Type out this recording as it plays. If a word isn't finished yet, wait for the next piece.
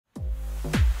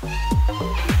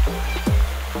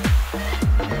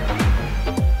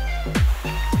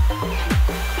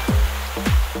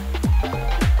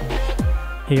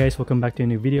Hey guys, welcome back to a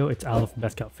new video. It's Al of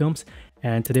Best Cut Films,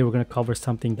 and today we're going to cover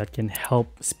something that can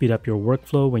help speed up your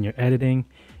workflow when you're editing.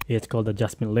 It's called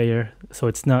adjustment layer. So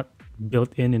it's not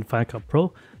built in Final Cut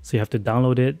Pro, so you have to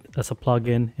download it as a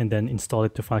plugin and then install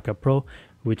it to Final Cut Pro,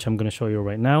 which I'm going to show you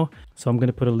right now. So I'm going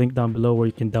to put a link down below where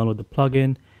you can download the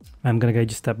plugin. I'm going to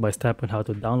guide you step by step on how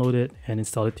to download it and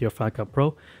install it to your Final Cut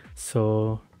Pro.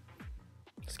 So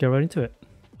let's get right into it.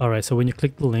 Alright, so when you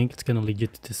click the link, it's going to lead you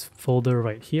to this folder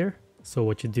right here. So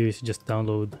what you do is you just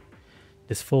download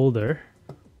this folder,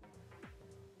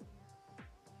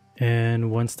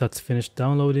 and once that's finished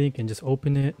downloading, you can just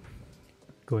open it,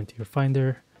 go into your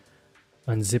Finder,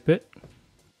 unzip it,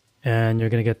 and you're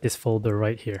gonna get this folder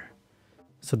right here.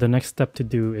 So the next step to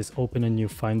do is open a new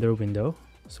Finder window.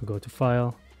 So go to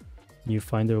File, New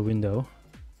Finder window,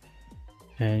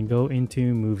 and go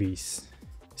into Movies.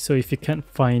 So if you can't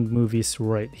find movies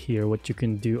right here, what you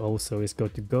can do also is go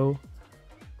to Go,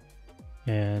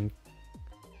 and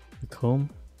click Home,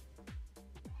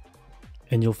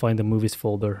 and you'll find the movies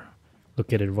folder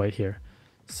located right here.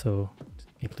 So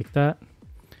you click that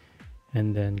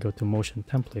and then go to Motion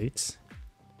Templates.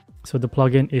 So the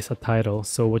plugin is a title,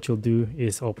 so what you'll do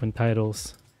is open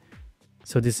titles.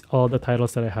 So this is all the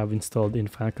titles that I have installed in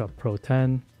Final Cut Pro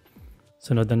 10.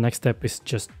 So now the next step is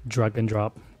just drag and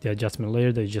drop the adjustment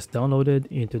layer that you just downloaded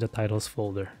into the titles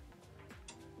folder,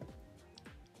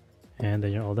 and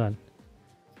then you're all done.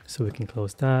 So we can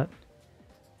close that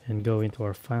and go into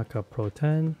our Final Cut Pro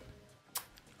 10.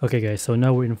 Okay guys, so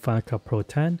now we're in Final Cut Pro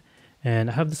 10, and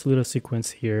I have this little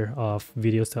sequence here of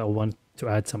videos that I want to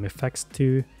add some effects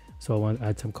to. So I want to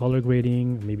add some color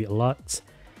grading, maybe a lot.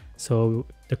 So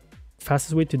the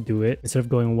fastest way to do it, instead of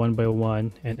going one by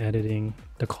one and editing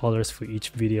the colors for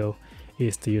each video,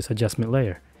 is to use adjustment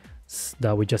layer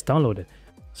that we just downloaded.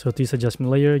 So to use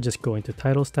adjustment layer, just go into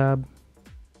Titles tab,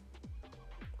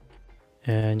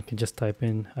 and you can just type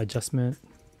in adjustment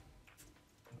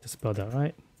to spell that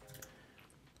right,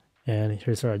 and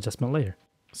here's our adjustment layer.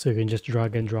 So you can just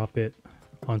drag and drop it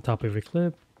on top of your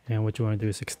clip, and what you want to do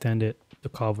is extend it to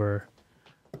cover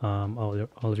all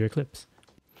of your clips.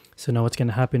 So now what's going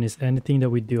to happen is anything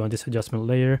that we do on this adjustment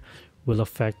layer will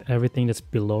affect everything that's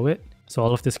below it. So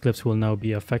all of these clips will now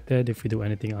be affected if we do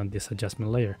anything on this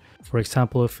adjustment layer. For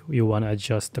example, if you want to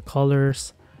adjust the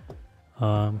colors,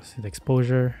 see the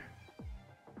exposure,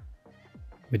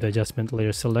 with the adjustment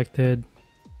layer selected,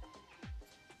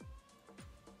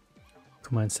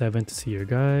 Command 7 to see your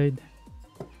guide,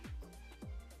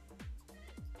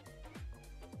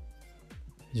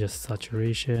 adjust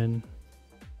saturation,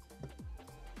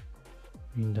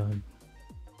 bring down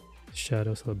the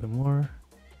shadows a little bit more.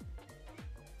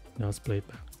 Now let's play it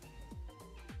back.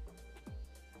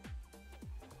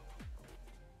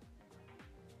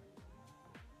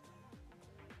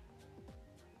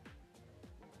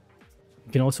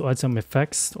 You can also add some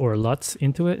effects or LUTs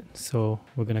into it. So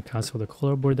we're going to cancel the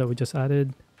color board that we just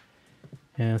added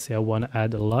and say I want to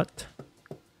add a LUT.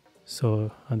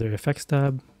 So under Effects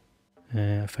tab,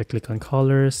 if I click on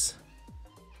Colors,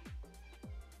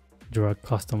 draw a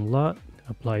custom LUT,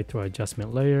 apply it to our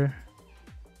adjustment layer,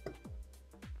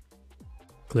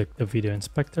 click the video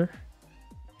inspector,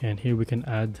 and here we can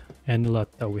add any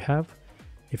LUT that we have.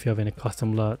 If you have any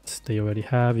custom LUTs that you already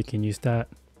have, you can use that.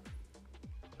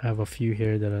 I have a few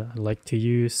here that I like to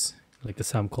use, like the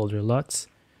Sam Calder LUTs.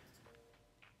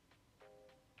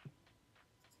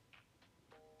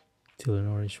 Teal and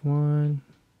orange one.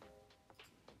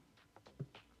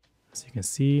 As you can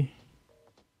see,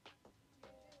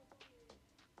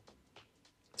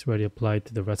 it's already applied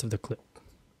to the rest of the clip.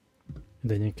 And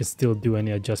then you can still do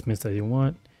any adjustments that you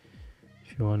want.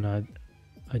 If you want to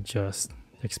adjust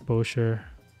the exposure,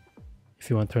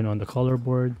 if you want to turn on the color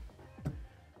board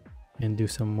and do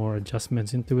some more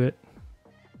adjustments into it,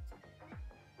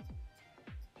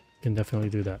 you can definitely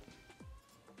do that.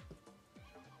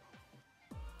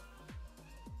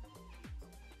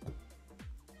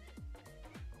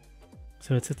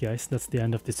 So that's it guys, that's the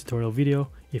end of this tutorial video.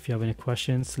 If you have any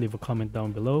questions, leave a comment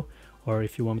down below, or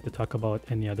if you want me to talk about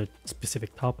any other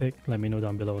specific topic, let me know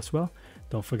down below as well.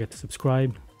 Don't forget to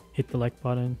subscribe, hit the like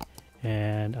button,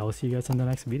 and I will see you guys on the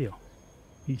next video.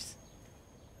 Peace.